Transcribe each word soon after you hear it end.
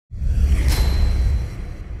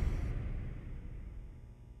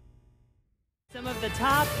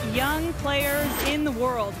top young players in the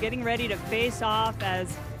world getting ready to face off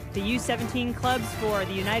as the U-17 clubs for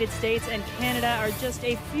the United States and Canada are just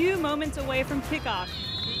a few moments away from kickoff.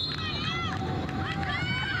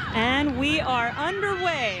 And we are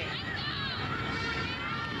underway.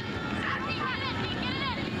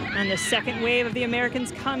 And the second wave of the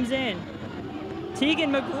Americans comes in.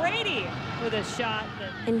 Tegan McGrady with a shot.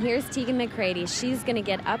 And here's Tegan McGrady. She's going to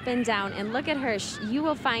get up and down. And look at her. You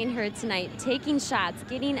will find her tonight taking shots,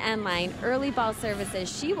 getting end line, early ball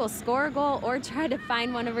services. She will score a goal or try to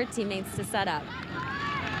find one of her teammates to set up.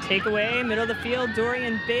 Takeaway, middle of the field,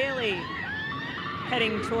 Dorian Bailey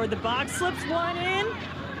heading toward the box, slips one in.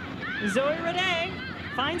 Zoe Redei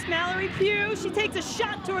finds Mallory Pugh. She takes a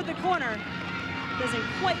shot toward the corner. Doesn't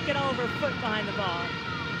quite get all of her foot behind the ball.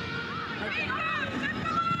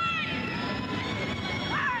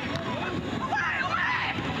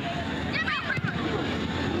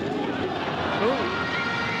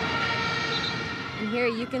 And here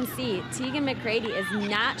you can see Tegan McGrady is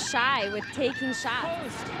not shy with taking shots.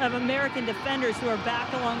 Host of American defenders who are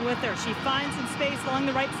back along with her. She finds some space along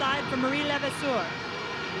the right side for Marie Levasseur.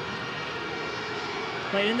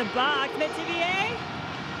 Played in the box, Metivier,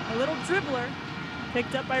 a little dribbler,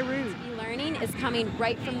 picked up by Rude. E-learning is coming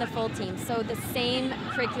right from the full team, so the same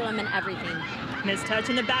curriculum and everything. Missed touch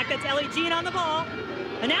in the back, that's Ellie Jean on the ball.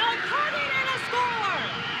 And now Carney and a score!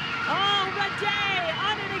 Oh, Redei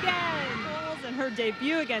on it again! Goals in her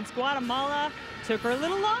debut against Guatemala. Took her a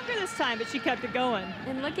little longer this time, but she kept it going.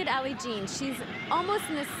 And look at Ellie Jean. She's almost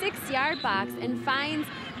in the 6-yard box and finds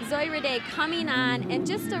Zoe Redei coming on, and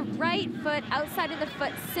just a right foot outside of the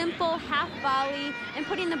foot, simple half volley, and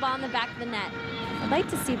putting the ball in the back of the net. I'd like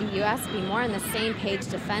to see the U.S. be more on the same page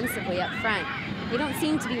defensively up front. They don't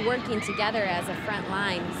seem to be working together as a front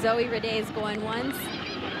line. Zoe Redei is going once.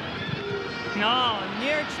 No,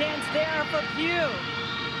 near chance there for Pugh.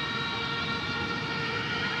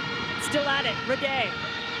 Still at it, Redei.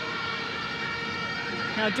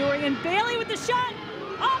 Now Dorian Bailey with the shot,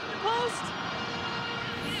 off the post.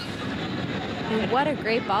 And what a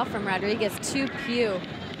great ball from Rodriguez to Pugh.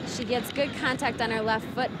 She gets good contact on her left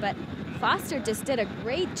foot, but Foster just did a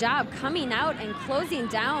great job coming out and closing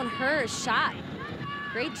down her shot.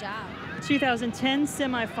 Great job. 2010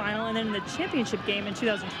 semifinal, and then in the championship game in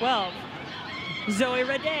 2012. Zoe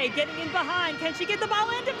Redei getting in behind. Can she get the ball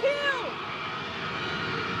into Pugh?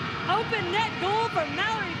 Open net goal for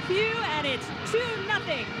Mallory Pugh, and it's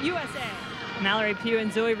 2-0 USA. Mallory Pugh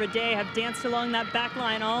and Zoe Redei have danced along that back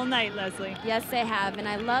line all night, Leslie. Yes, they have, and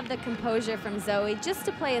I love the composure from Zoe, just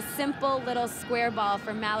to play a simple little square ball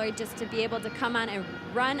for Mallory, just to be able to come on and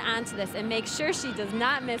run onto this and make sure she does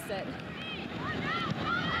not miss it.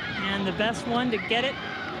 And the best one to get it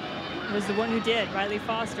was the one who did, Riley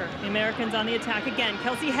Foster. The Americans on the attack again.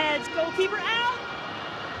 Kelsey Hedge, goalkeeper out!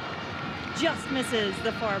 Just misses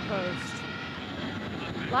the far post.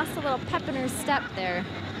 Lost a little pep in her step there.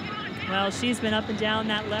 Well, she's been up and down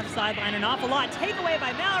that left sideline an awful lot. Takeaway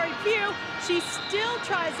by Mallory Pugh. She still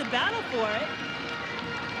tries to battle for it.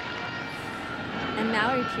 And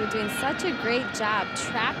Mallory Pugh doing such a great job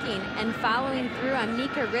tracking and following through on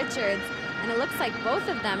Mika Richards. And it looks like both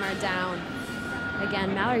of them are down.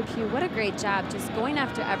 Again, Mallory Pugh, what a great job, just going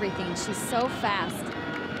after everything. She's so fast.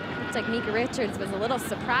 Looks like Mika Richards was a little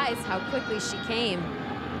surprised how quickly she came.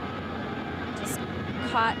 Just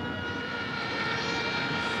caught.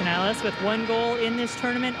 Canales with 1 goal in this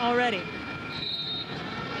tournament already.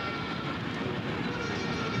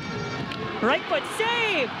 Right foot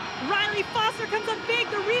save! Riley Foster comes up big,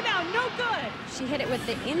 the rebound, no good! She hit it with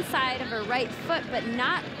the inside of her right foot, but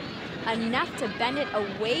not enough to bend it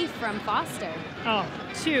away from Foster. Oh,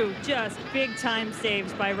 2 just big-time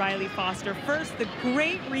saves by Riley Foster. First, the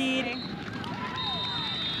great read.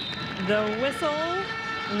 The whistle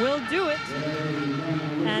will do it.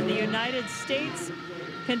 And the United States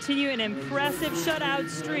continue an impressive shutout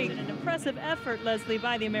streak. An impressive effort, Leslie,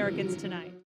 by the Americans tonight.